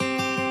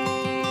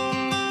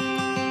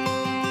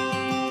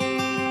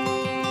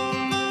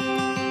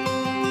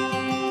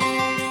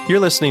You're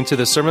listening to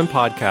the Sermon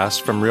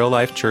Podcast from Real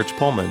Life Church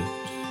Pullman,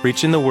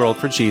 reaching the world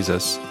for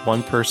Jesus,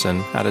 one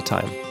person at a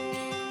time.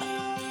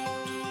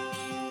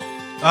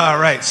 All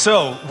right,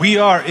 so we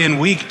are in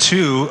week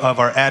 2 of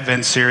our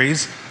Advent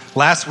series.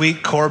 Last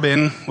week,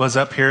 Corbin was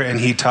up here and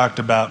he talked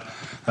about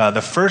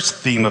the first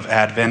theme of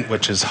Advent,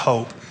 which is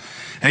hope.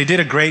 And he did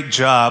a great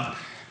job.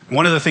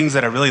 One of the things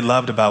that I really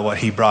loved about what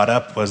he brought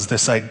up was the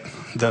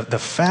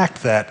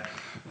fact that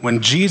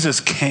when Jesus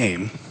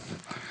came,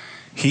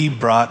 he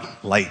brought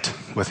light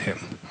with him.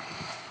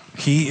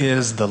 He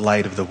is the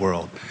light of the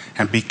world.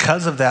 And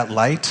because of that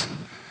light,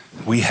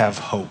 we have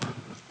hope.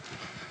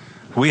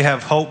 We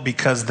have hope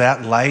because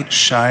that light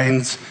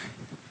shines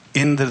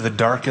into the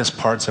darkest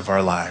parts of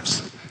our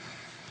lives.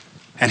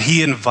 And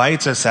he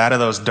invites us out of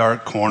those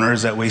dark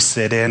corners that we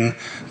sit in,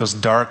 those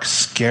dark,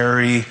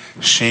 scary,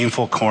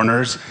 shameful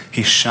corners.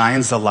 He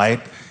shines the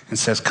light and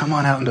says, come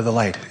on out into the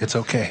light. It's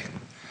okay.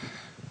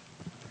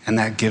 And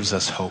that gives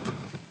us hope.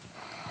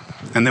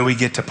 And then we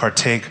get to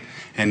partake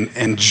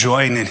and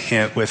join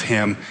with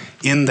him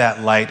in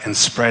that light and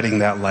spreading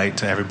that light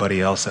to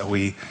everybody else that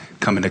we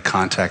come into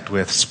contact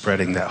with,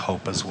 spreading that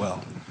hope as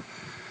well.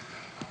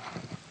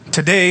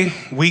 Today,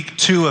 week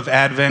 2 of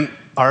Advent,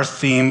 our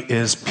theme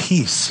is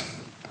peace.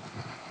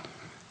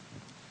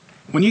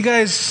 When you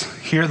guys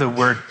hear the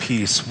word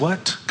peace,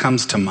 what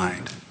comes to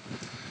mind?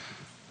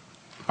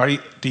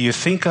 Do you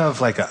think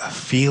of like a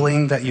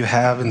feeling that you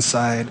have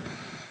inside?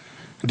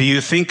 Do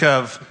you think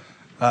of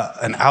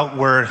an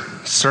outward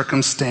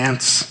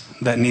circumstance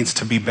that needs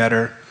to be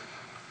better?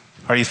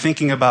 Are you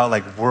thinking about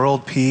like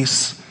world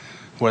peace,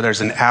 where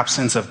there's an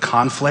absence of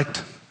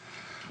conflict?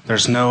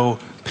 There's no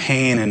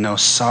pain and no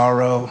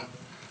sorrow,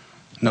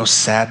 no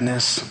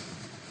sadness?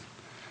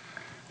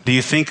 Do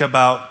you think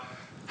about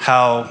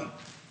how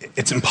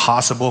it's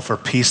impossible for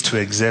peace to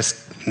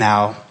exist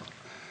now?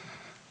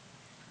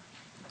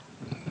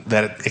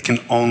 That it can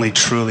only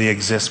truly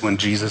exist when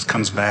Jesus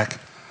comes back?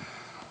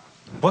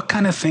 What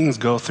kind of things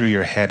go through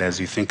your head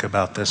as you think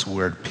about this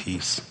word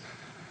peace?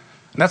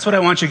 And that's what I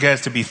want you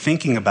guys to be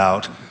thinking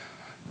about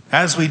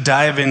as we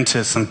dive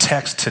into some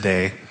text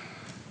today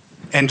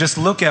and just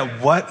look at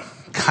what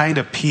kind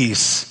of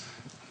peace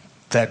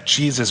that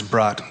Jesus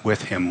brought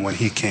with him when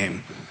he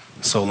came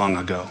so long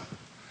ago.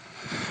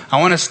 I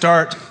want to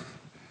start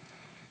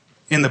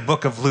in the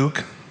book of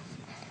Luke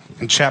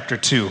in chapter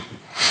 2.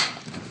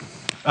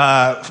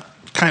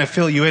 Kind of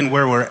fill you in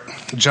where we're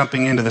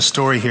jumping into the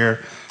story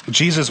here.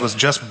 Jesus was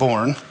just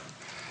born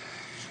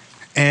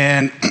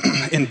and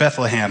in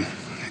Bethlehem.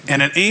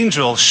 And an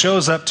angel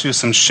shows up to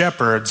some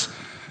shepherds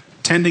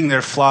tending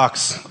their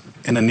flocks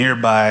in a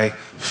nearby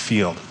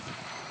field.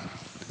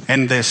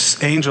 And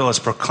this angel is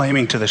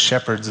proclaiming to the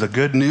shepherds the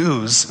good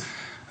news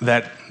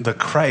that the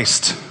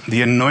Christ,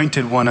 the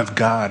anointed one of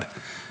God,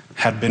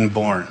 had been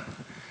born.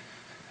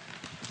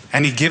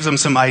 And he gives them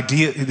some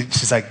idea.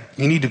 He's like,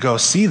 you need to go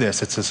see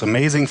this. It's this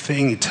amazing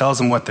thing. He tells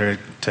them what they're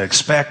to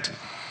expect.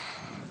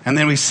 And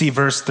then we see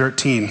verse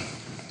 13.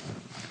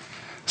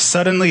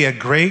 Suddenly a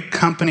great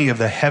company of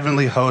the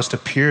heavenly host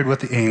appeared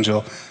with the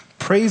angel,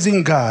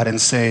 praising God and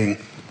saying,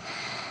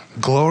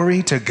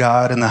 glory to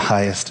God in the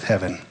highest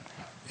heaven,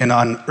 and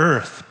on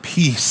earth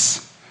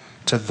peace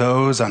to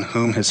those on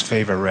whom his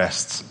favor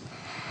rests.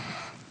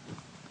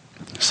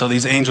 So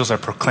these angels are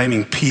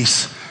proclaiming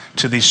peace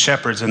to these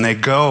shepherds, and they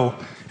go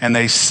and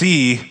they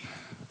see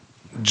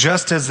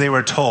just as they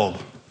were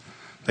told.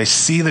 They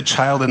see the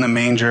child in the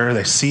manger,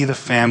 they see the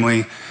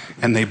family,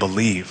 and they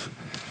believe.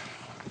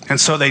 And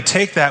so they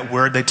take that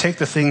word, they take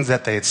the things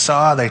that they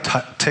saw, they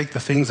take the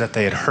things that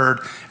they had heard,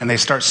 and they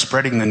start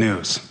spreading the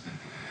news,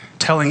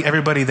 telling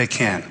everybody they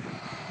can.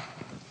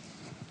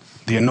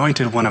 The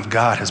anointed one of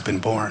God has been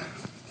born.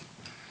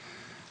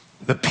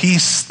 The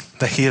peace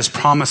that he has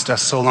promised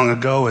us so long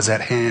ago is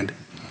at hand.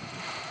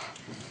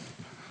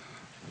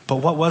 But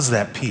what was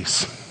that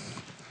peace?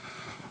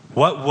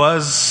 What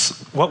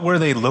were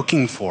they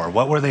looking for?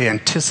 What were they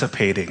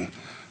anticipating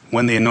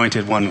when the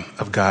anointed one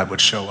of God would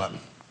show up?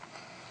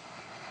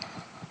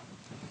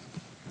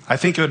 I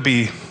think it would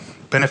be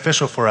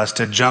beneficial for us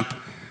to jump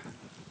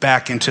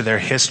back into their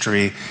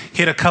history,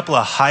 hit a couple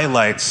of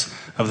highlights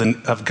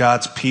of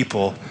God's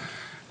people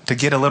to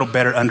get a little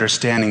better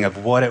understanding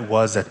of what it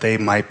was that they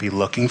might be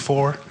looking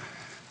for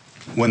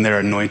when the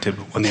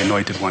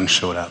anointed one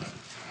showed up.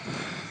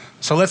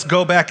 So let's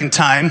go back in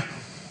time,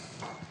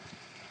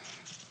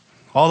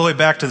 all the way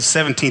back to the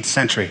 17th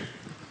century.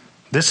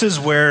 This is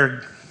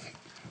where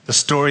the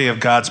story of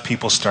God's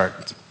people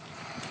starts.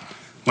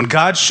 When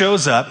God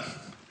shows up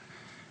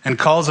and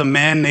calls a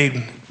man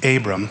named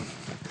Abram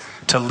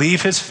to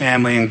leave his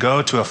family and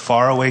go to a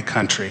faraway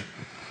country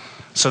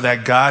so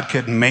that God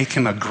could make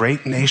him a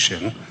great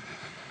nation,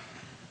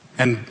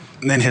 and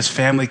then his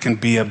family can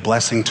be a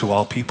blessing to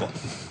all people.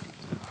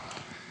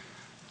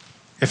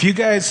 If you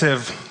guys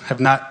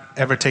have not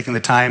ever taken the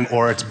time,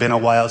 or it's been a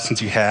while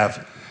since you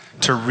have,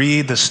 to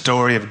read the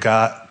story of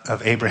God,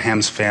 of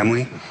Abraham's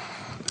family,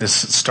 this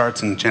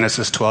starts in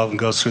Genesis 12 and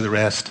goes through the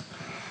rest.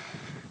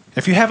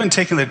 If you haven't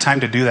taken the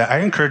time to do that, I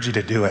encourage you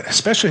to do it,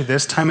 especially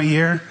this time of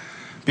year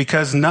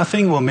because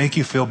nothing will make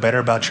you feel better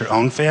about your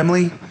own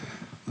family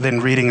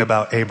than reading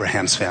about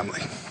Abraham's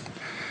family.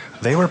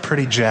 They were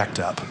pretty jacked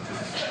up.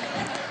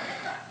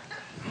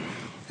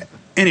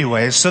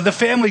 Anyways, so the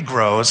family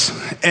grows,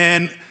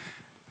 and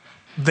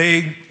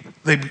they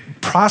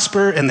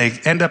prosper, and they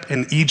end up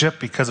in Egypt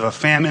because of a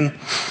famine,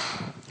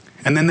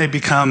 and then they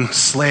become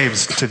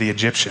slaves to the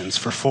Egyptians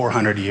for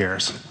 400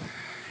 years.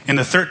 In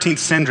the 13th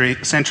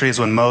century is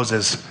when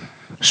Moses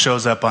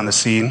shows up on the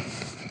scene,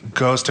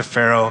 goes to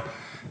Pharaoh,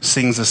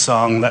 sings a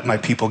song, "Let My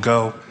People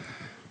Go."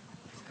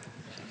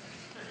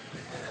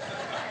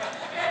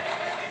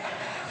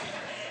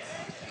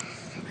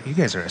 You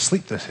guys are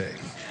asleep today.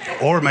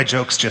 Or my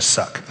jokes just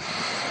suck.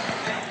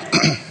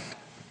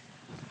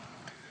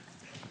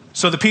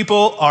 So the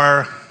people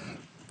are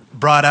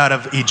brought out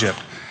of Egypt.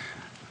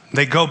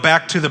 They go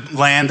back to the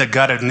land that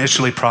God had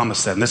initially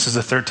promised them. This is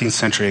the 13th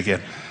century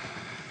again.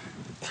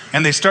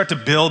 And they start to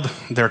build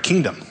their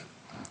kingdom,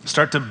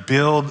 start to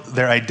build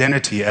their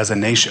identity as a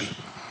nation.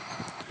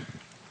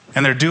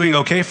 And they're doing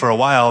okay for a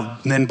while.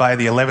 And then by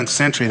the 11th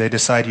century, they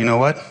decide, you know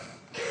what?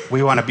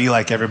 We want to be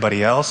like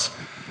everybody else.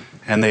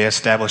 And they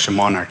establish a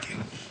monarchy.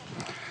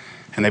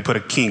 And they put a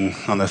king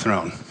on the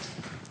throne.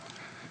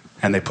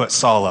 And they put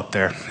Saul up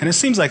there. And it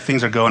seems like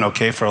things are going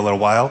okay for a little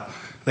while.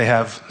 They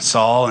have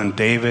Saul and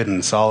David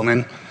and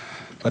Solomon.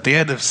 But at the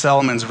end of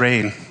Solomon's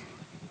reign,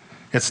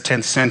 it's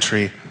 10th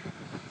century,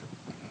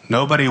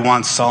 nobody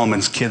wants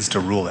Solomon's kids to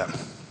rule them.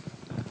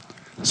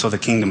 So the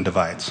kingdom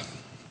divides.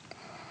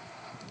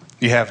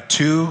 You have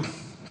 2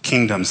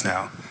 kingdoms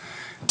now.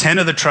 10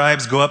 of the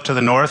tribes go up to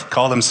the north,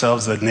 call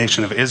themselves the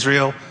nation of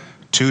Israel.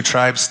 2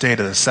 tribes stay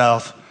to the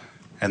south,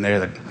 and they're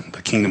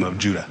the kingdom of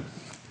Judah.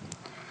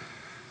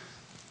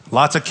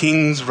 Lots of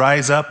kings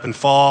rise up and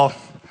fall.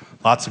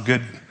 Lots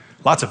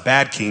of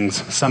bad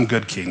kings, some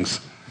good kings.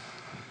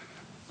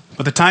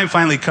 But the time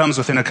finally comes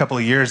within a couple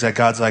of years that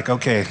God's like,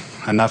 okay,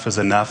 enough is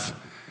enough.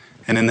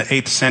 And in the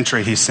 8th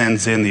century, he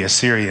sends in the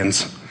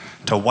Assyrians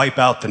to wipe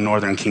out the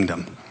northern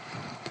kingdom.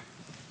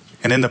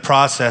 And in the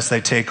process,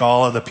 they take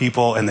all of the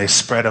people and they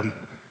spread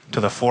them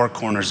to the 4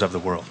 corners of the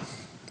world.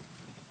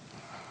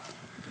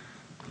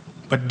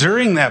 But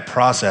during that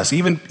process,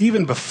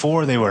 even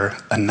before they were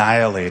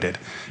annihilated,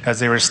 as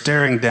they were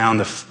staring down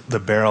the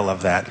barrel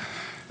of that,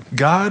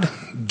 God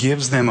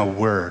gives them a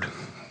word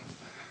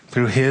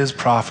through his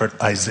prophet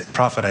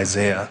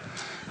Isaiah,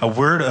 a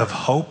word of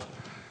hope,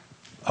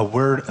 a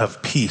word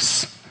of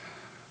peace.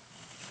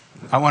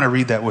 I want to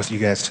read that with you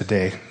guys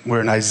today.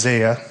 We're in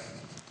Isaiah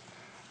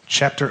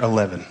chapter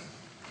 11.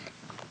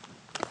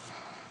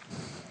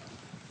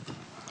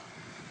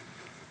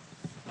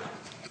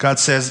 God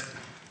says,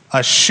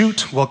 "A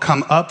shoot will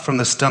come up from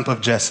the stump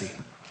of Jesse.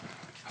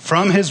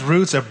 From his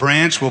roots a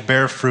branch will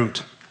bear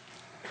fruit.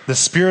 The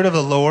Spirit of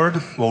the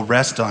Lord will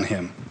rest on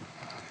him,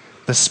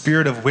 the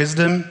Spirit of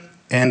wisdom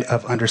and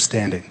of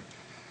understanding,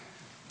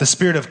 the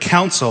Spirit of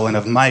counsel and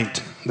of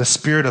might, the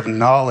Spirit of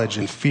knowledge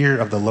and fear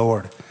of the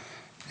Lord,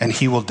 and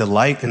he will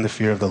delight in the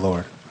fear of the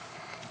Lord.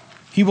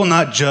 He will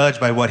not judge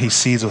by what he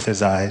sees with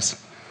his eyes,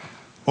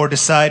 or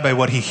decide by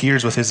what he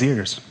hears with his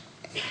ears,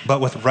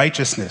 but with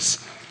righteousness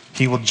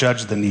he will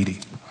judge the needy.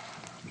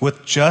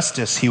 With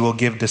justice he will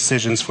give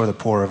decisions for the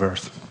poor of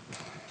earth.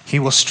 He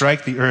will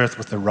strike the earth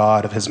with the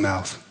rod of his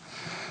mouth.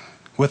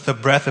 With the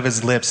breath of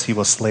his lips he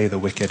will slay the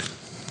wicked.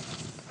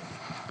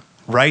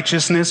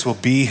 Righteousness will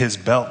be his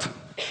belt,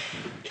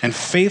 and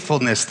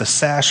faithfulness the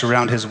sash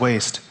around his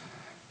waist.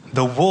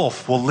 The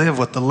wolf will live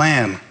with the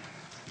lamb.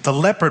 The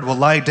leopard will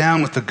lie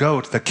down with the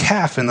goat, the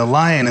calf and the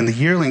lion and the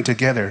yearling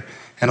together,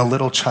 and a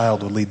little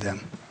child will lead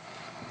them.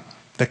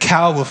 The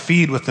cow will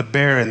feed with the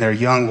bear, and their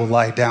young will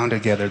lie down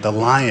together. The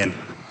lion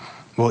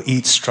will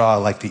eat straw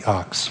like the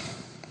ox.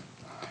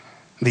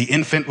 The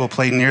infant will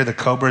play near the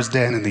cobra's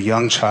den, and the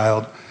young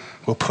child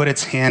will put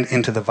its hand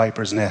into the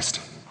viper's nest.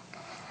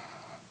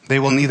 They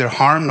will neither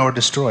harm nor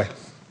destroy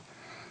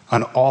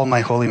on all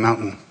my holy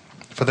mountain,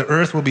 for the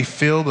earth will be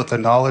filled with the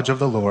knowledge of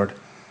the Lord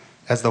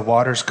as the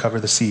waters cover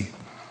the sea.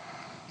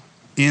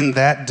 In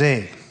that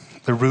day,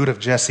 the root of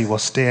Jesse will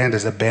stand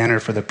as a banner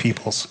for the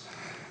peoples.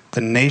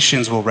 The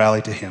nations will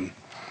rally to him,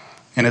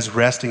 and his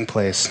resting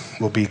place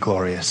will be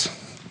glorious."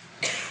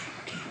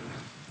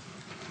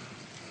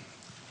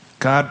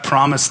 God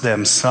promised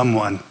them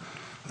someone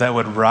that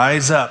would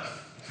rise up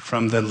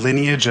from the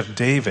lineage of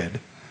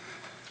David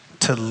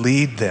to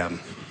lead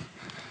them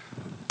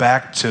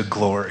back to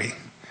glory,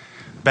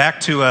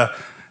 back to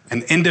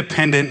an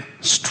independent,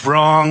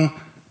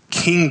 strong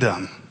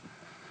kingdom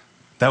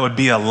that would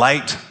be a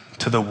light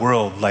to the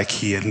world like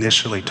he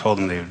initially told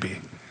them they would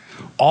be.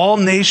 All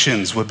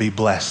nations would be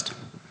blessed.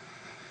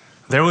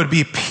 There would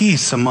be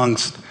peace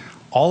amongst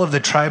all of the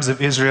tribes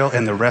of Israel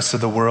and the rest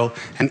of the world,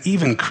 and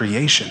even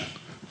creation.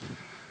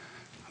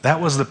 That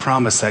was the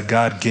promise that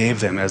God gave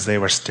them as they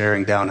were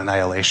staring down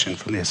annihilation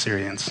from the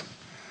Assyrians.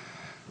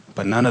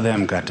 But none of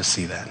them got to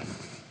see that.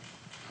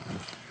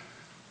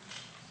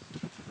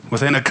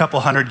 Within a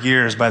couple hundred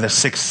years, by the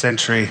 6th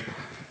century,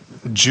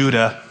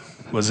 Judah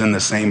was in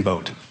the same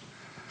boat.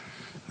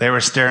 They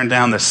were staring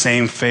down the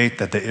same fate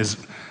that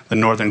the the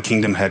northern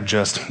kingdom had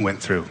just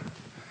went through.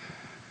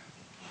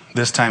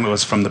 This time it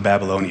was from the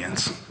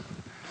Babylonians.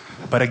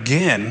 But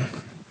again,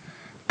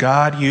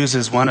 God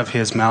uses one of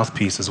his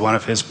mouthpieces, one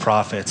of his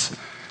prophets,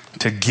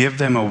 to give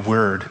them a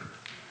word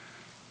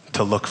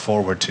to look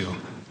forward to.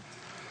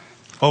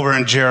 Over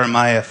in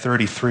Jeremiah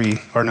 23,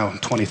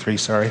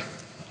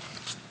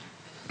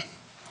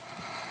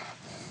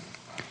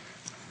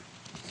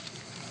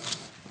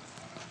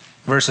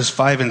 verses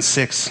 5 and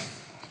 6,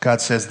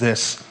 God says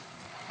this: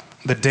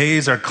 "The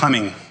days are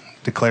coming,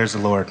 declares the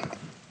Lord,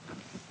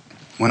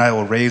 when I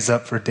will raise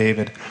up for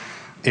David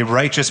a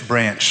righteous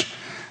branch,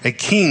 a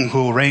king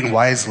who will reign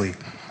wisely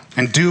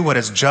and do what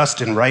is just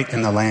and right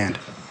in the land.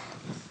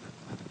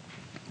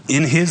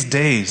 In his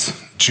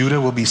days, Judah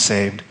will be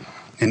saved,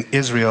 and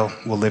Israel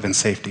will live in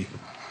safety.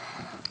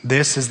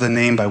 This is the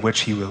name by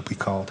which he will be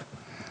called,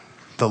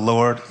 the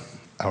Lord,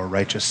 our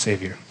righteous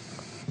Savior."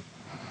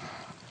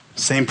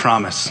 Same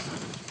promise.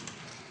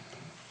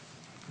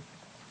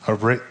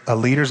 A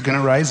leader's going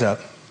to rise up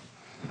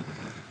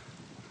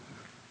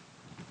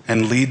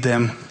and lead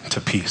them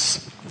to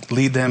peace,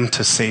 lead them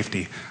to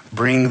safety,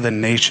 bring the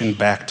nation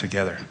back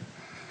together.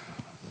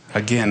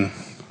 Again,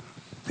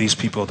 these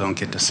people don't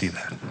get to see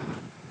that.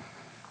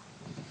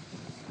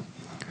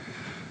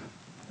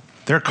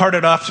 They're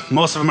carted off,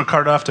 most of them are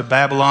carted off to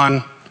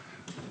Babylon.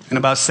 In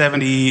about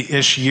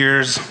 70-ish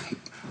years,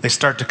 they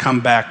start to come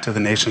back to the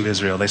nation of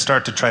Israel. They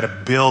start to try to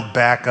build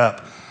back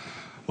up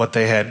what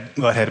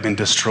had been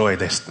destroyed.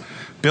 They're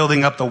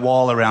building up the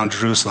wall around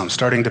Jerusalem,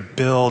 starting to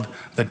build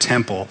the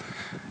temple.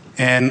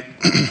 And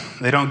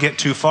they don't get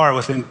too far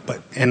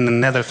but in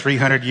another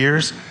 300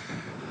 years,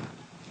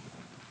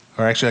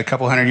 or actually a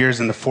couple hundred years,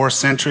 in the 4th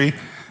century,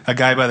 a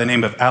guy by the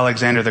name of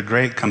Alexander the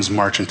Great comes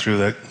marching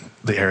through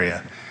the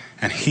area.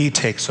 And he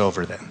takes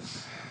over them.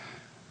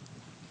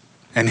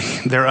 And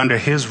they're under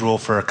his rule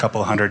for a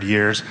couple hundred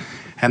years.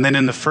 And then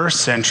in the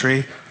 1st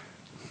century,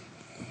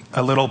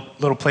 a little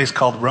place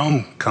called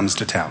Rome comes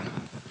to town.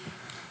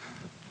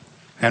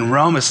 And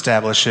Rome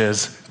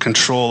establishes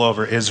control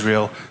over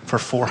Israel for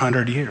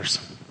 400 years.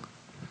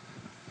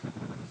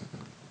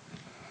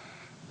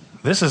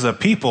 This is a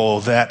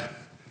people that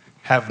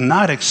have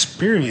not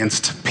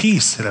experienced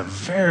peace in a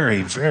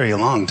very, very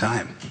long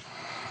time.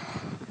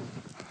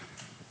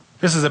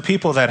 This is a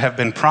people that have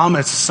been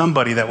promised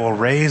somebody that will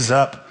raise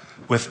up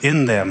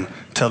within them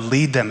to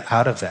lead them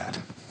out of that.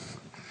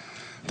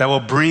 That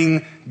will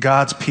bring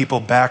God's people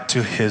back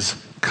to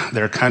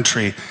their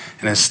country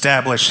and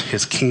establish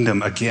his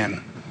kingdom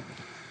again.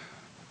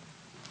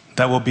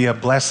 That will be a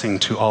blessing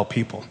to all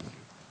people.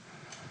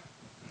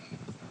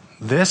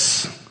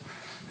 This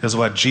is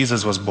what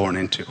Jesus was born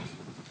into.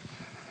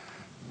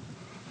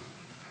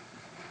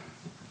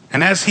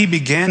 And as he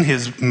began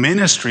his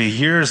ministry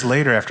years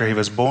later after he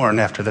was born,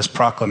 after this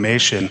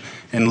proclamation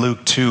in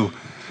Luke 2,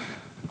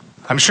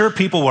 I'm sure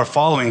people were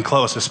following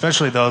close,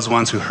 especially those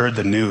ones who heard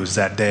the news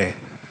that day.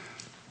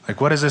 Like,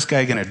 what is this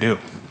guy going to do?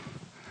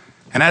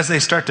 And as they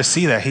start to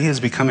see that, he is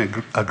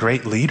becoming a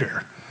great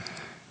leader.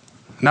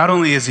 Not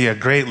only is he a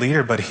great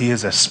leader, but he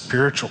is a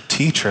spiritual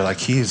teacher. Like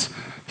he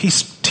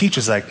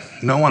teaches like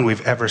no one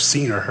we've ever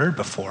seen or heard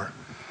before.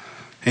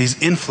 And he's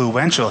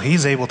influential.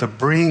 He's able to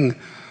bring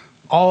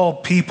all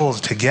peoples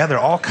together,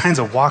 all kinds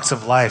of walks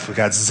of life. We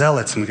got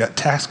zealots and we got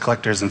tax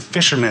collectors and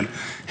fishermen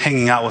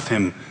hanging out with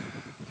him.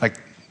 Like,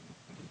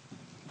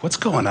 what's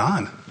going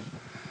on?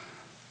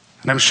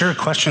 And I'm sure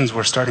questions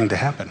were starting to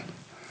happen.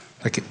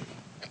 Like,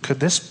 could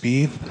this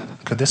be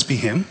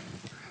him?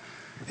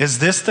 Is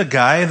this the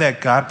guy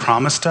that God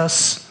promised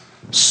us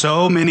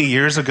so many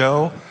years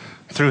ago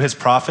through his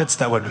prophets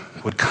that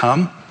would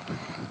come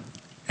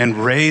and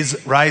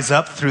rise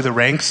up through the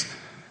ranks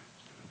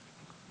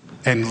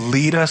and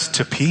lead us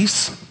to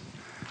peace?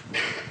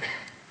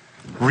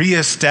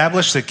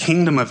 Reestablish the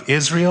kingdom of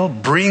Israel,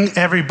 bring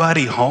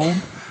everybody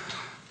home,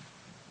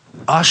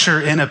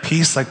 usher in a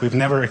peace like we've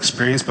never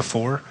experienced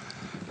before?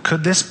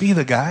 Could this be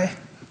the guy?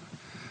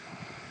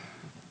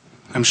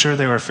 I'm sure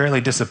they were fairly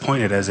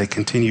disappointed as they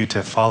continued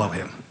to follow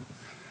him.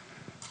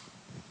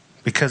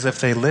 Because if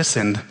they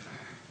listened,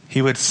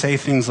 he would say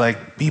things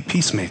like, be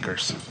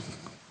peacemakers.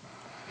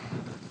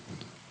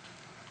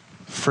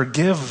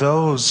 Forgive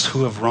those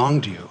who have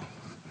wronged you.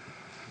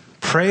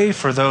 Pray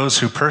for those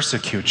who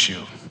persecute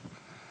you.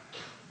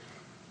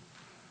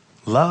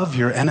 Love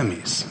your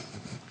enemies.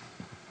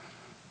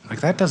 Like,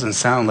 that doesn't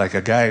sound like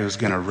a guy who's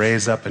going to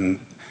raise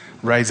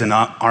an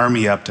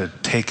army up to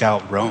take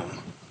out Rome.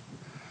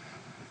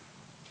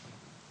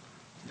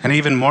 And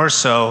even more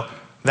so,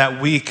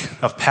 that week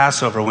of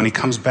Passover, when he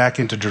comes back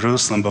into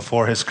Jerusalem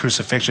before his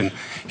crucifixion,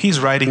 he's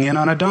riding in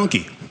on a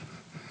donkey.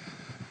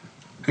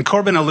 And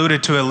Corbin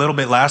alluded to it a little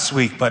bit last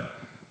week, but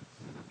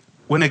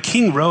when a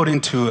king rode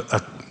into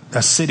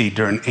a city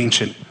during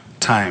ancient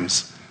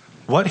times,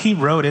 what he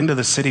rode into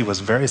the city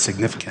was very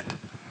significant.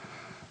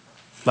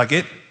 Like,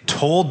 it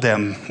told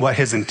them what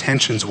his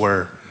intentions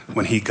were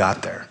when he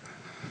got there.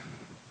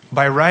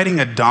 By riding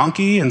a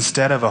donkey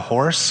instead of a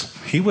horse,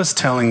 he was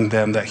telling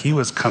them that he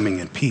was coming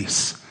in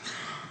peace,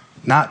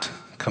 not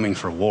coming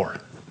for war.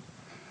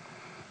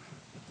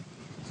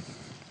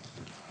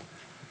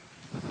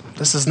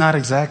 This is not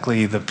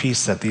exactly the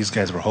peace that these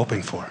guys were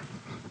hoping for.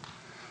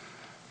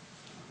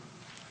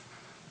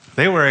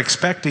 They were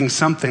expecting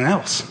something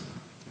else.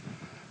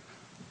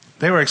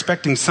 They were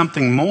expecting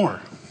something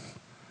more.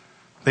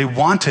 They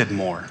wanted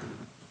more.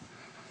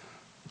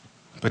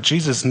 But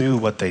Jesus knew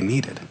what they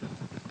needed.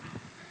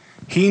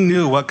 He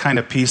knew what kind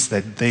of peace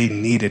that they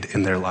needed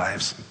in their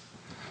lives.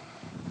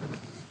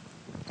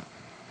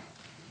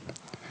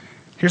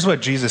 Here's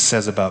what Jesus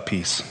says about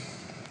peace.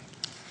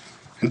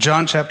 In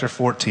John chapter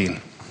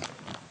 14,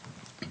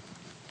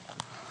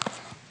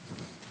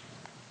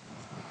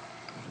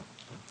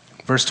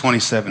 verse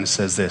 27, it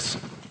says this.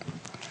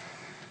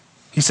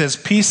 He says,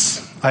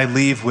 "Peace I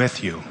leave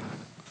with you.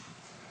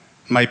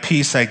 My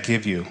peace I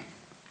give you.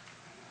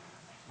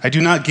 I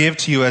do not give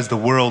to you as the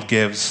world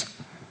gives.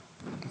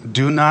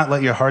 Do not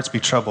let your hearts be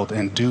troubled,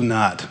 and do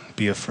not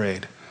be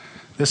afraid."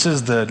 This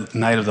is the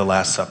night of the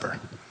Last Supper.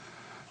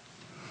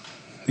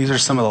 These are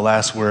some of the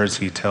last words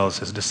he tells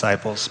his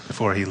disciples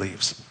before he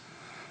leaves.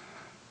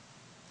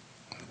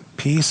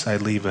 Peace I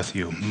leave with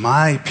you.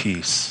 My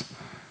peace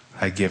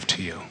I give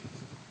to you.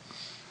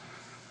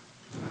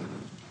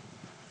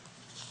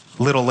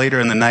 A little later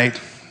in the night,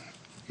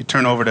 you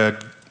turn over to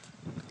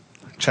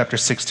chapter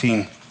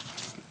 16,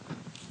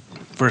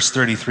 verse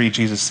 33,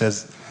 Jesus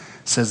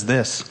says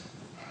this.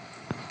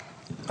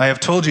 "I have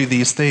told you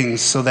these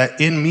things so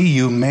that in me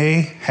you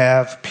may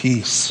have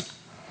peace.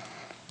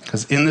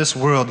 Because in this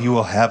world you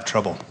will have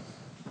trouble.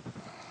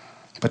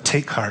 But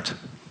take heart.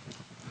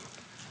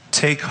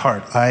 Take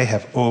heart. I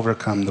have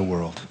overcome the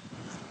world."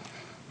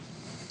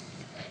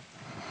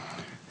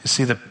 You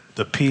see,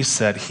 the peace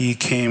that he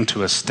came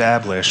to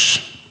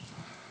establish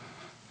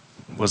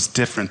was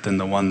different than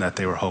the one that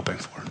they were hoping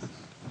for.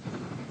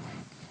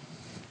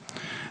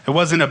 It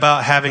wasn't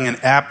about having an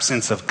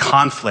absence of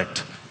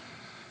conflict,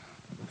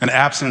 an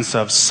absence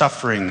of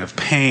suffering, of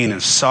pain,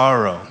 and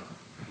sorrow.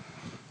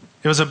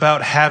 It was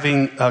about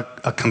having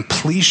a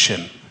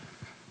completion,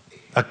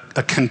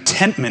 a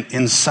contentment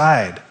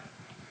inside,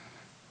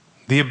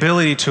 the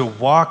ability to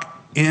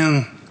walk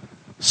in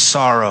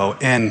sorrow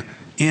and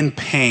in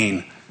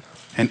pain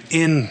and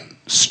in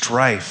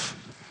strife,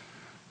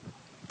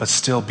 but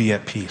still be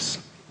at peace.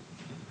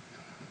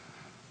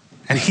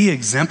 And he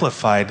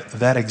exemplified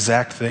that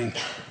exact thing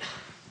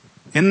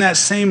in that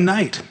same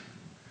night.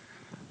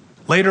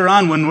 Later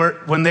on,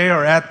 when they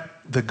are at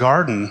the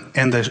garden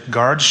and the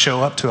guards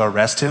show up to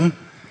arrest him,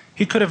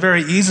 he could have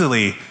very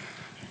easily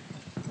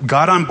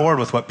got on board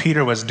with what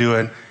Peter was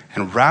doing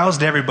and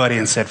roused everybody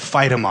and said,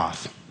 "Fight him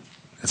off.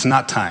 It's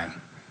not time."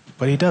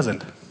 But he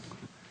doesn't.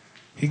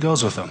 He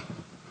goes with them.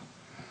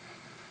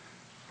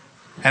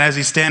 And as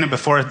he's standing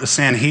before the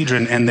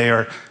Sanhedrin and they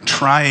are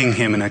trying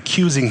him and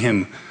accusing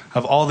him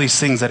of all these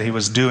things that he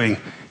was doing,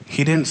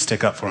 he didn't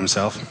stick up for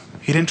himself.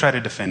 He didn't try to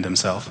defend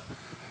himself.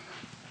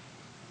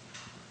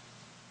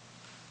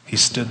 He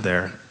stood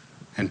there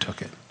and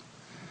took it.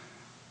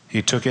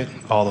 He took it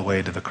all the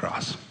way to the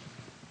cross.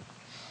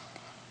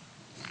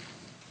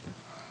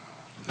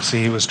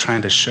 See, he was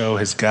trying to show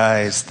his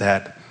guys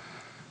that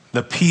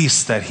the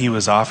peace that he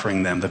was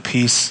offering them,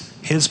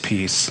 his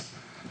peace,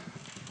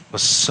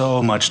 was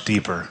so much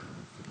deeper.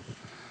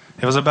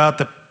 It was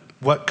about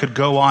what could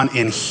go on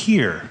in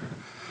here,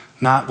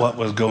 not what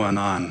was going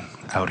on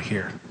out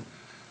here.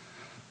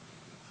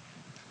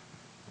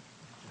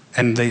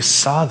 And they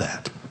saw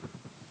that.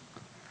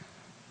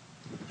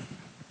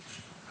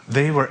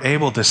 They were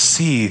able to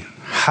see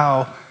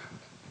how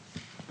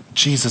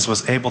Jesus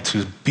was able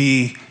to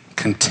be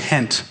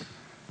content,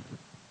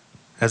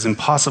 as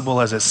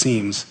impossible as it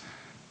seems,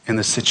 in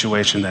the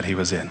situation that he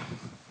was in.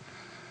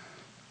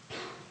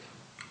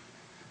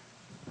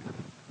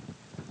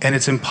 And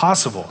it's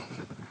impossible.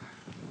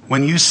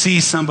 When you see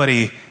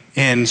somebody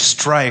in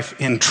strife,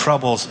 in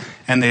troubles,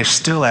 and they're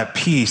still at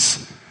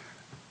peace,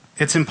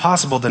 it's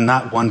impossible to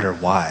not wonder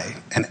why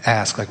and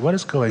ask, like, what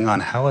is going on?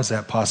 How is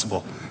that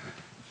possible?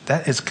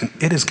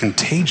 It is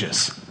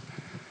contagious.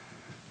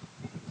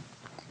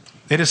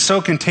 It is so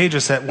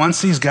contagious that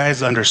once these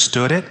guys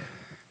understood it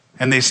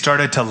and they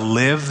started to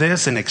live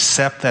this and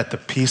accept that the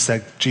peace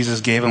that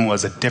Jesus gave them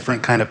was a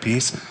different kind of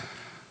peace,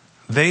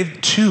 they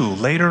too,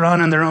 later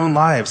on in their own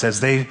lives, as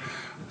they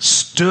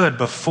stood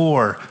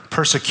before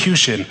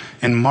persecution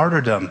and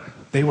martyrdom,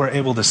 they were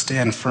able to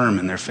stand firm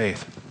in their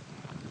faith.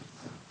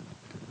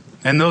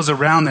 And those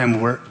around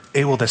them were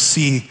able to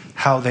see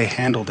how they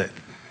handled it.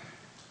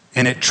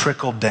 And it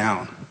trickled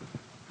down.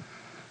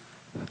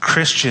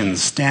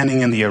 Christians standing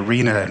in the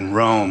arena in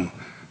Rome,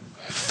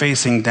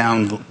 facing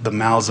down the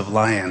mouths of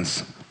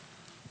lions,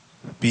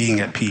 being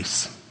at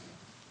peace,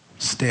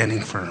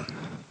 standing firm.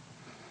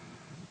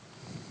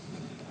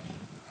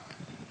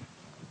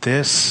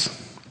 This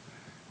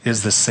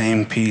is the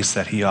same peace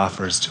that he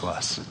offers to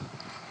us.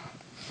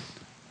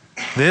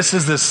 This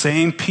is the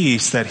same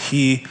peace that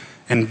he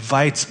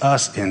invites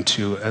us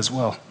into as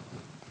well.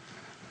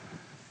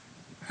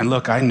 And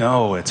look, I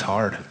know it's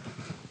hard.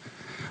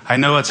 I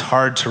know it's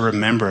hard to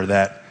remember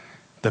that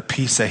the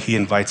peace that he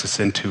invites us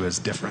into is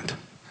different.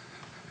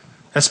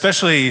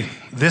 Especially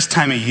this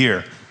time of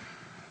year.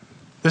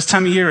 This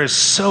time of year is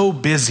so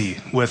busy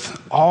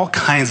with all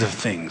kinds of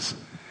things.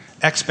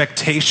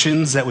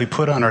 Expectations that we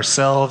put on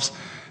ourselves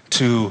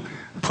to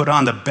put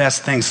on the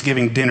best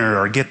Thanksgiving dinner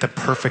or get the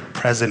perfect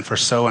present for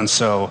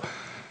so-and-so.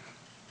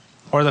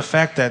 Or the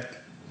fact that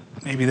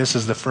maybe this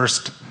is the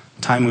first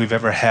time we've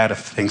ever had a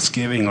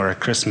Thanksgiving or a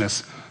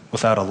Christmas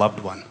without a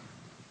loved one.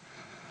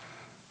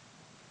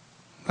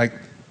 Like,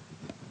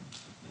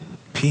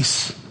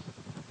 peace,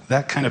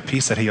 that kind of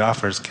peace that he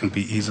offers can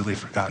be easily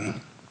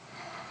forgotten.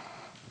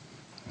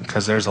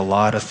 Because there's a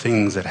lot of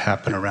things that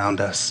happen around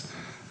us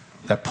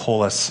that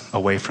pull us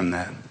away from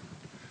that.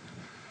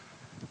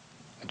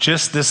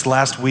 Just this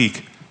last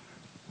week,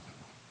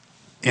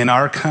 in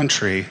our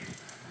country,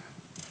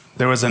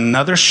 there was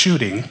another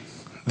shooting,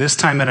 this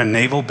time at a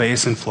naval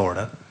base in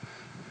Florida,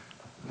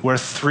 where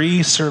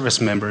 3 service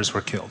members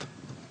were killed.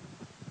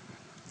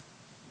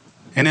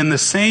 And in the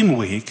same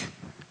week,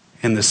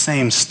 in the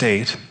same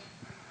state,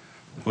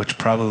 which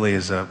probably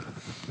is a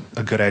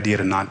good idea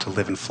to not to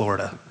live in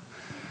Florida,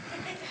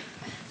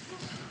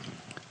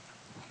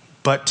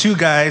 but 2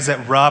 guys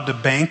that robbed a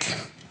bank,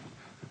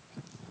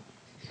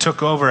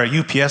 took over a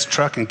UPS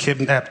truck and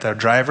kidnapped their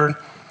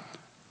driver,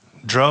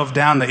 drove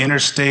down the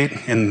interstate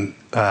in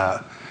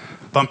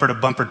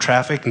bumper-to-bumper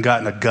traffic and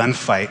got in a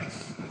gunfight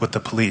with the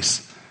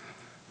police.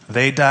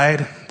 They died,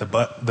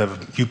 the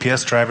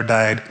UPS driver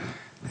died,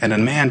 and a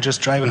man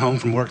just driving home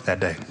from work that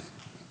day.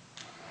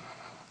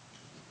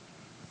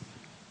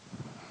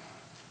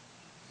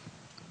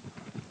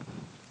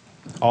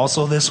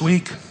 Also this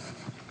week,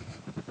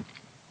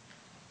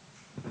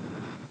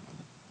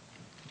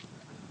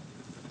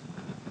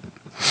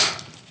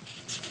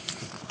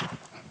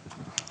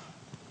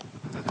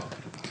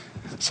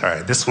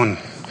 sorry, this one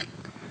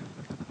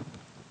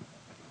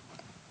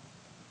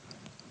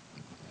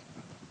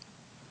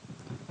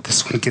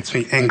gets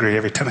me angry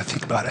every time I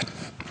think about it.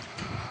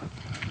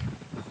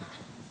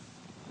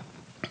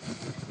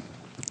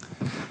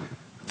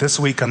 This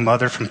week, a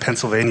mother from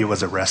Pennsylvania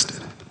was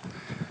arrested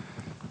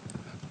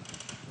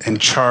and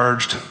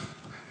charged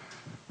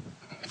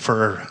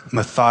for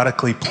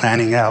methodically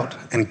planning out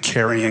and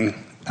carrying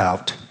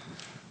out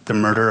the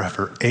murder of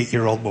her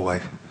 8-year-old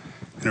boy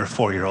and her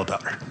 4-year-old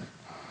daughter.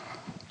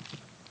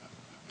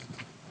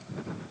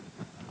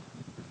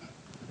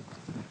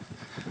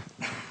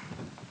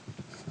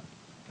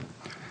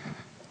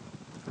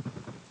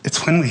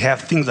 It's when we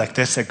have things like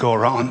this that go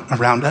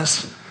around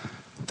us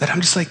that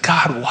I'm just like,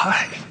 God,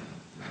 why?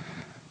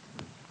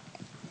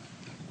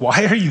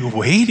 Why are you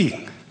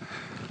waiting?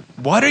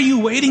 What are you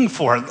waiting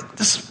for?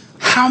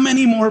 How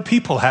many more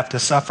people have to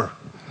suffer?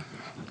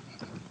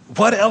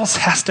 What else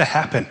has to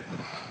happen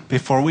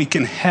before we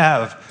can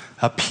have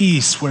a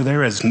peace where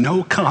there is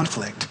no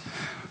conflict,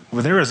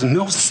 where there is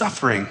no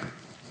suffering?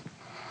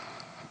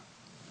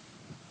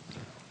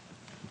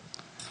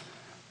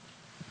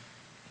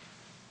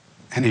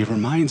 And he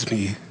reminds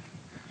me,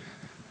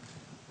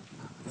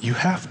 you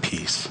have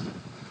peace.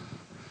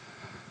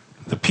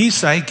 The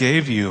peace I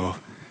gave you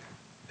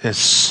is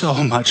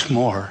so much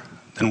more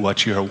than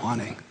what you're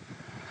wanting.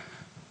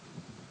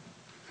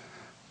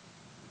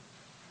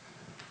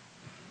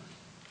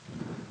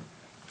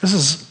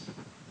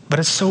 But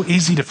it's so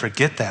easy to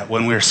forget that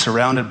when we're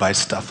surrounded by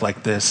stuff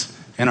like this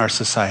in our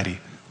society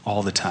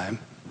all the time.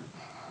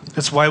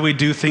 That's why we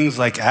do things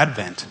like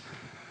Advent.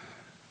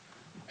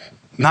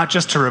 Not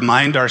just to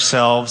remind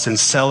ourselves and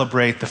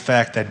celebrate the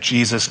fact that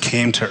Jesus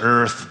came to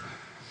earth,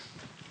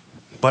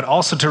 but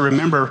also to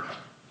remember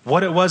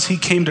what it was he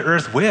came to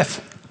earth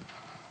with.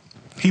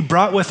 He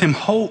brought with him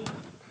hope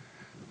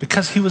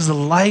because he was the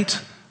light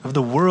of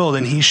the world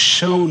and he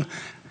shone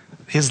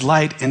his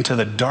light into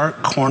the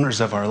dark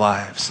corners of our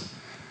lives.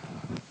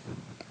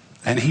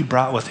 And he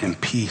brought with him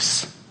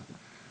peace.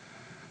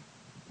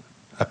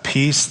 A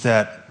peace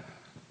that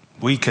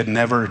we could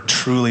never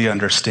truly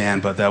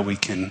understand, but that we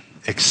can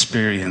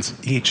experience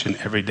each and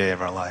every day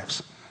of our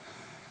lives.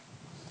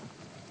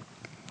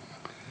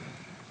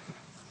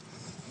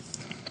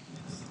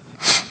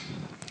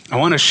 I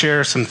want to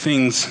share some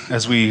things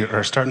as we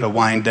are starting to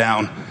wind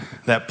down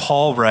that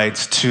Paul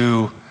writes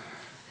to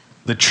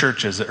the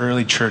churches, the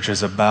early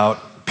churches,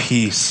 about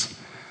peace.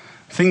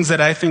 Things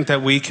that I think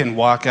that we can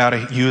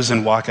use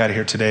and walk out of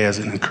here today as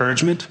an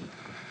encouragement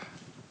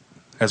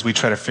as we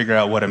try to figure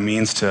out what it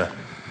means to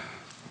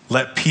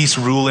let peace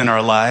rule in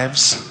our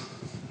lives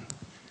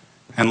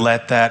and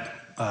let that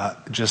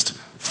just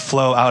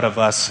flow out of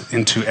us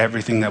into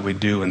everything that we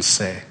do and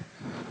say.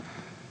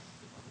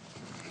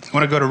 I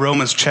want to go to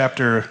Romans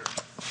chapter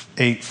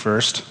 8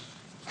 first.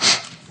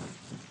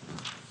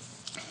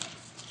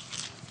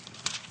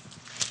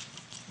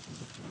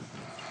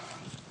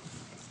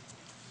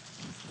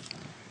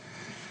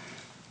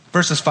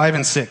 Verses 5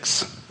 and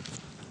 6.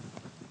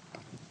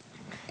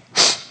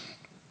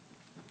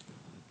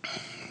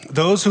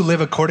 Those who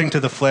live according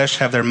to the flesh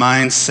have their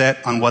minds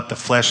set on what the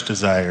flesh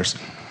desires.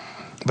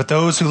 But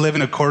those who live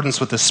in accordance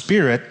with the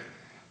Spirit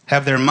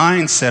have their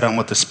minds set on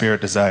what the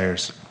Spirit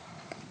desires.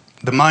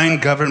 The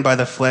mind governed by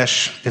the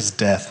flesh is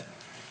death,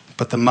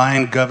 but the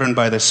mind governed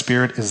by the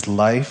Spirit is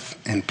life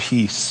and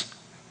peace.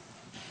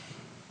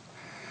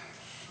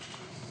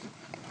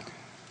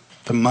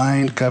 The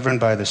mind governed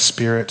by the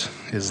Spirit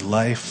is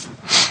life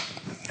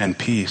and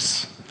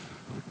peace.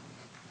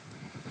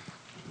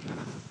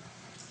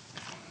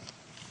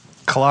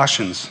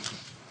 Colossians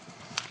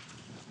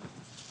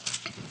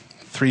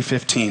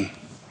 3:15.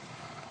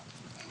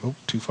 Oh,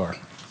 too far.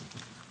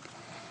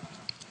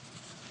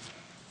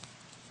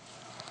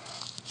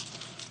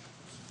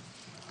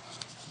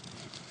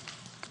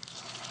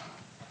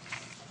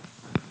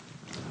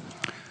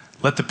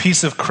 Let the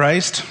peace of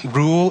Christ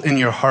rule in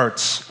your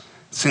hearts,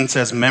 since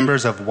as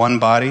members of one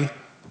body,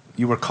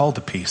 you were called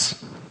to peace.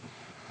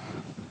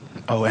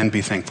 Oh, and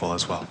be thankful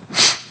as well.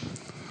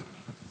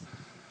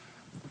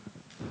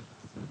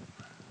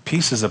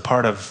 Peace is a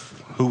part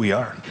of who we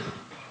are.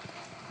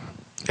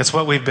 It's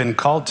what we've been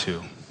called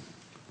to.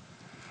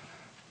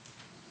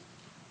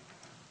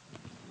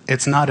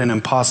 It's not an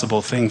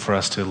impossible thing for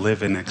us to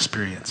live and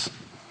experience.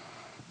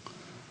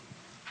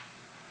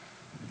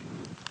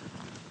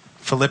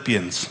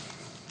 Philippians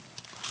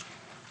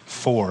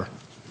 4,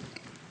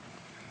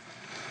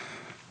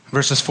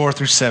 verses 4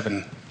 through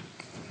 7.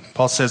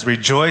 Paul says,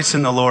 "Rejoice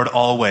in the Lord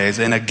always,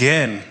 and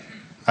again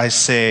I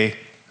say,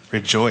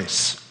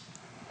 rejoice.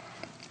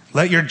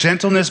 Let your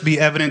gentleness be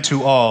evident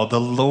to all. The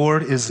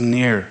Lord is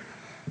near.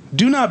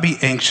 Do not be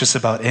anxious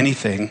about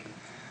anything,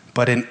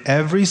 but in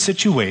every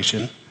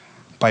situation,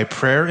 by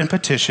prayer and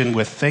petition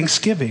with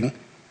thanksgiving,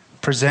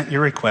 present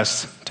your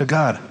requests to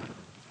God.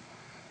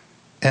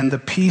 And the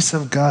peace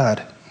of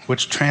God,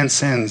 which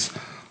transcends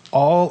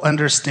all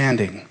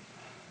understanding,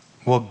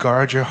 will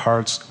guard your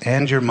hearts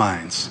and your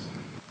minds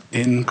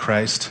in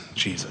Christ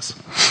Jesus."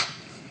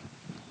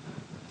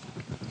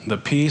 The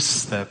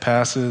peace that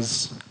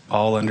passes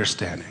all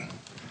understanding.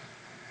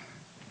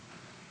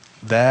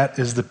 That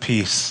is the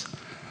peace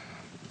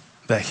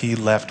that he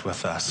left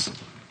with us.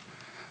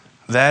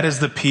 That is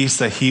the peace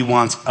that he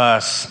wants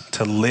us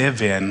to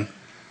live in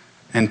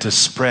and to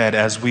spread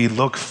as we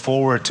look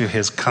forward to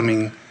his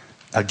coming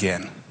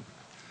again.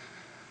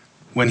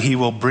 When he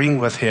will bring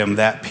with him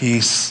that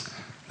peace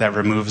that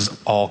removes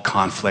all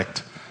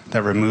conflict,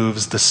 that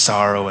removes the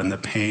sorrow and the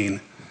pain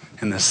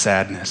and the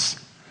sadness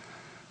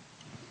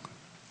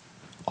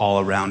all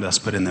around us.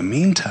 But in the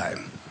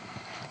meantime,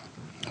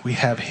 we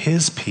have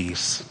his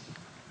peace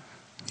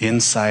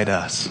inside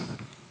us.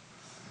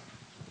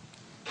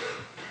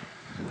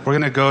 We're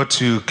going to go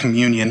to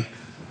communion.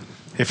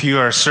 If you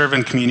are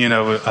serving communion,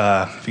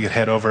 if you could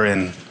head over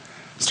and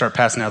start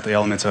passing out the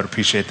elements, I would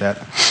appreciate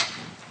that.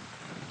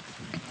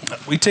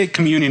 We take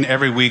communion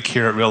every week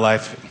here at Real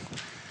Life.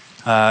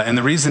 And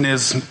the reason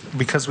is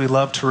because we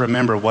love to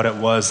remember what it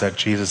was that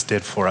Jesus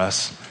did for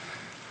us.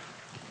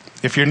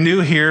 If you're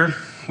new here,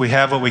 we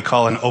have what we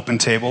call an open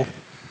table.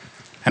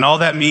 And all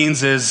that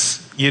means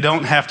is you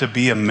don't have to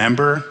be a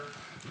member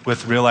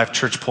with Real Life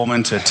Church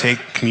Pullman to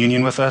take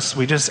communion with us.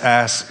 We just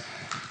ask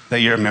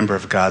that you're a member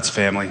of God's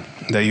family,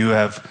 that you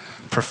have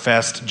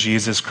professed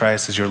Jesus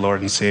Christ as your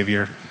Lord and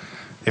Savior.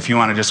 If you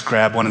want to just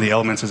grab one of the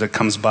elements as it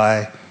comes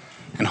by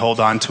and hold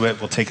on to it,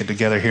 we'll take it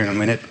together here in a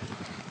minute.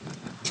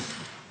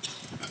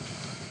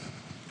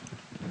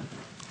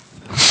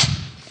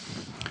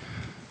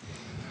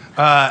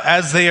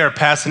 As they are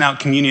passing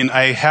out communion,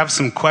 I have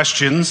some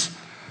questions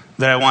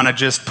that I want to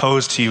just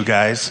pose to you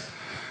guys.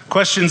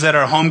 Questions that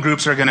our home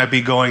groups are going to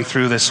be going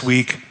through this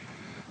week.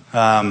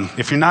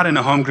 If you're not in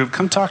a home group,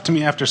 come talk to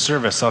me after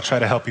service. I'll try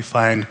to help you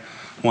find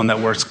one that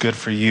works good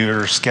for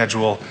your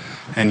schedule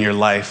and your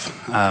life.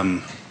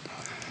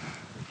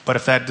 But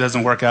if that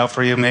doesn't work out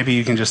for you, maybe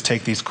you can just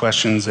take these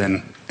questions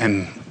and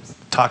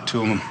talk to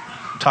them,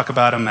 talk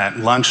about them at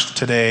lunch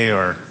today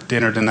or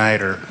dinner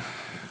tonight or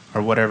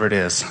whatever it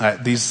is.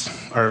 These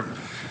are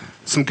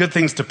some good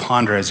things to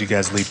ponder as you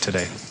guys leave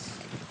today.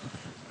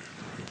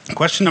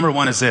 Question number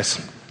 1 is this.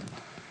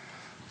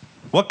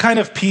 What kind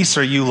of peace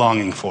are you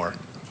longing for?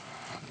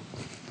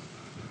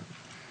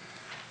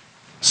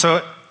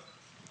 So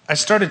I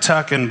started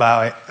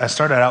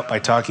out by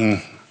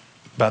talking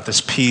about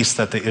this peace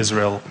that the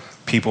Israel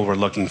people were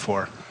looking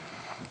for.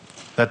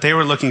 That they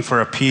were looking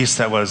for a peace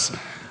that was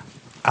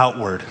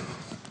outward,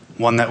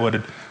 one that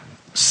would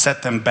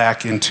set them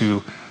back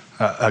into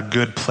a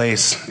good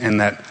place,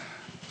 and that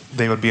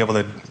they would be able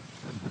to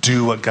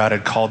do what God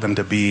had called them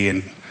to be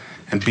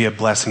and be a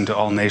blessing to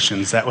all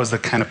nations. That was the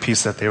kind of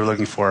peace that they were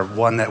looking for,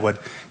 one that would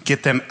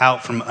get them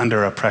out from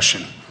under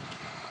oppression.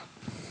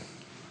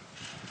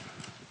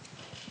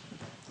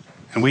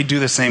 And we do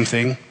the same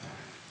thing.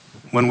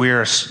 When we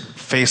are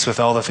faced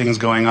with all the things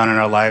going on in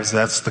our lives,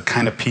 that's the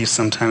kind of peace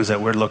sometimes that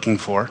we're looking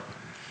for.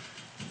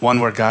 One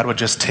where God would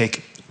just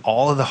take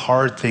all of the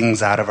hard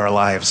things out of our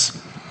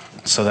lives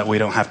so that we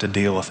don't have to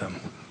deal with them.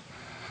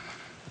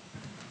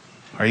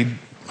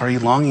 Are you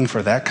longing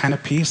for that kind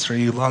of peace? Or are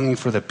you longing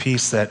for the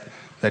peace that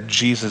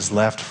Jesus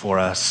left for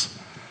us,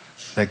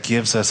 that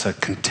gives us a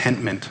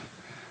contentment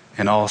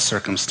in all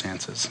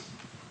circumstances?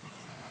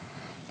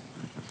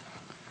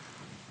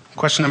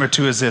 Question number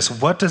 2 is this.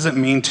 What does it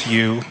mean to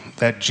you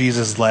that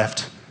Jesus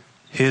left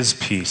his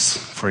peace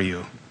for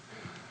you?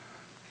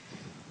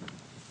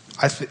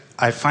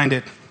 I find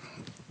it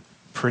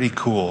pretty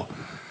cool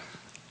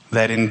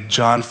that in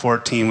John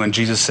 14, when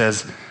Jesus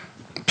says,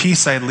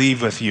 peace I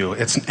leave with you,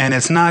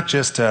 it's not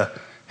just a,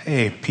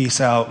 hey, peace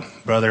out,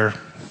 brother,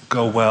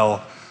 go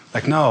well.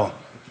 Like, no,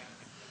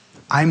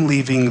 I'm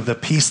leaving the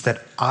peace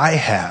that I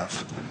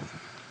have.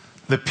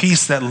 The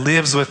peace that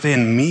lives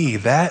within me,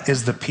 that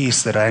is the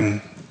peace that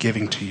I'm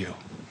giving to you.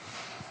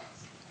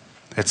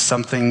 It's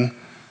something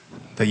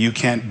that you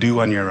can't do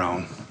on your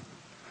own.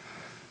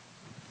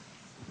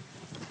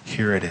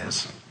 Here it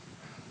is.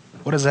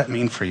 What does that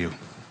mean for you?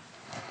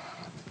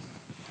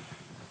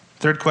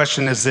 Third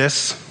question is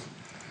this.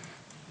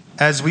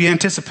 As we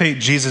anticipate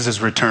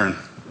Jesus' return,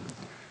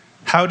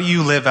 how do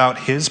you live out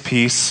his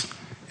peace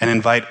and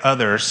invite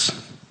others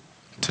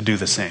to do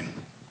the same?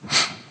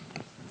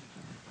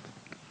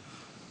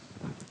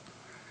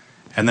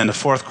 And then the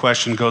fourth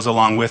question goes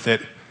along with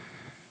it.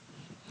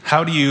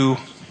 How do you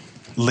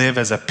live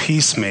as a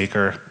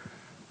peacemaker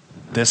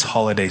this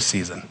holiday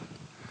season?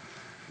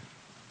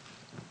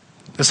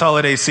 This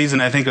holiday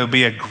season, I think it would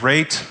be a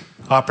great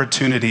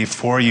opportunity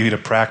for you to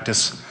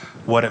practice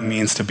what it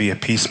means to be a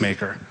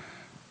peacemaker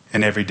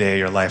in every day of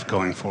your life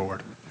going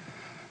forward.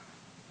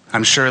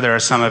 I'm sure there are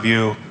some of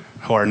you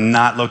who are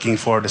not looking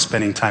forward to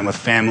spending time with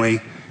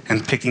family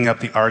and picking up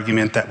the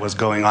argument that was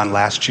going on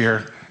last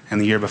year and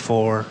the year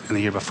before and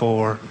the year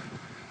before.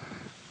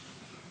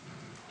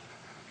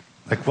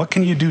 Like, what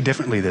can you do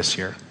differently this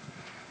year?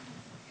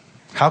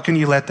 How can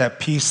you let that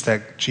peace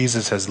that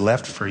Jesus has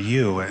left for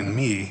you and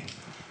me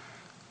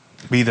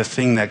be the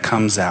thing that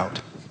comes out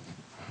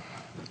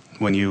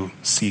when you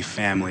see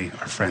family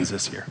or friends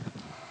this year?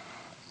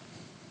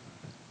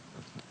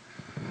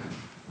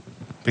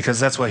 Because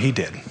that's what he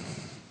did,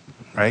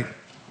 right?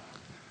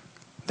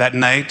 That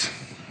night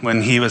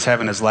when he was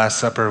having his last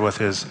supper with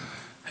his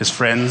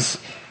friends,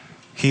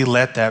 he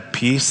let that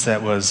peace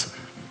that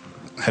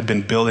had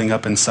been building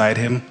up inside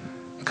him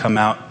come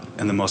out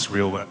in the most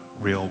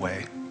real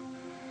way.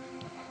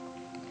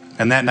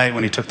 And that night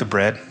when he took the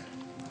bread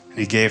and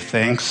he gave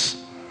thanks,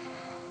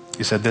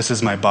 he said, "This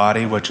is my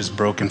body, which is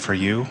broken for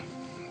you.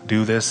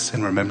 Do this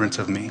in remembrance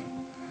of me."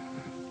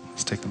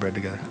 Let's take the bread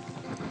together.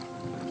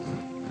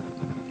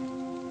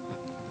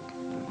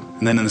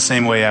 And then in the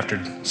same way, after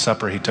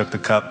supper, he took the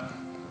cup.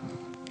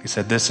 He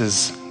said, "This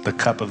is the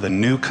cup of the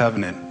new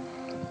covenant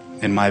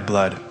in my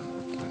blood.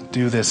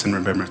 Do this in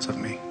remembrance of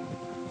me."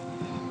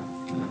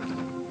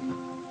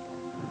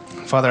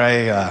 Father,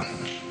 I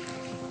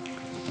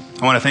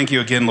want to thank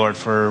you again, Lord,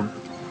 for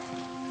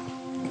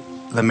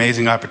the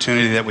amazing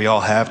opportunity that we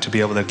all have to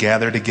be able to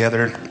gather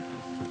together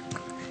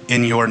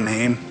in your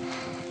name,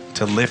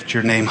 to lift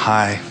your name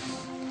high.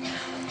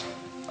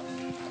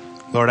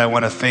 Lord, I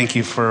want to thank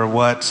you for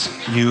what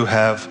you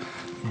have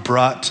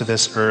brought to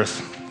this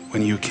earth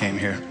when you came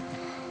here.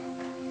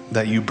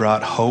 That you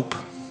brought hope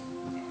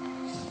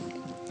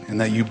and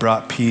that you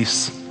brought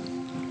peace.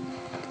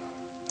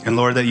 And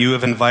Lord, that you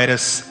have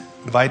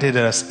invited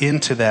us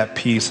into that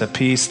peace, a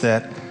peace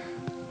that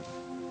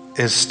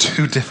is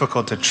too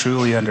difficult to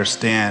truly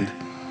understand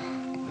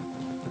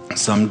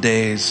some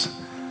days,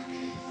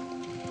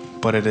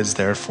 but it is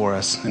there for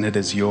us and it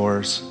is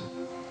yours.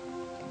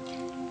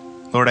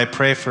 Lord, I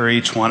pray for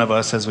each one of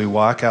us as we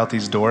walk out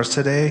these doors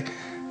today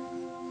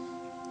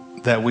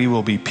that we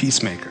will be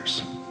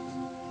peacemakers.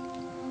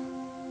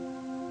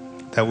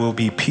 That we'll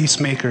be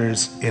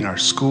peacemakers in our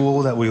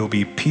school, that we will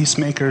be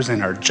peacemakers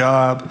in our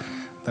job,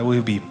 that we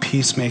will be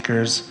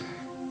peacemakers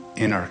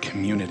in our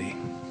community.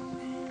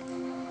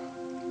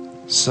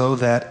 So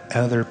that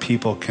other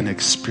people can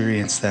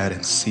experience that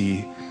and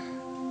see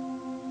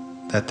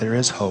that there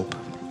is hope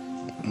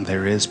and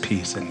there is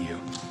peace in you.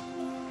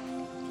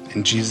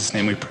 In Jesus'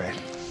 name we pray.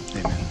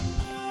 Amen.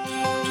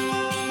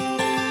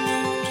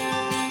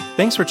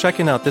 Thanks for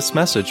checking out this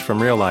message from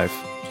Real Life.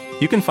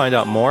 You can find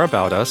out more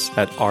about us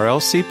at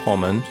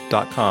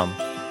rlcpullman.com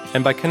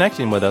and by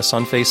connecting with us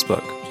on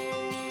Facebook.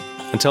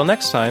 Until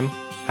next time,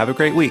 have a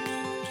great week.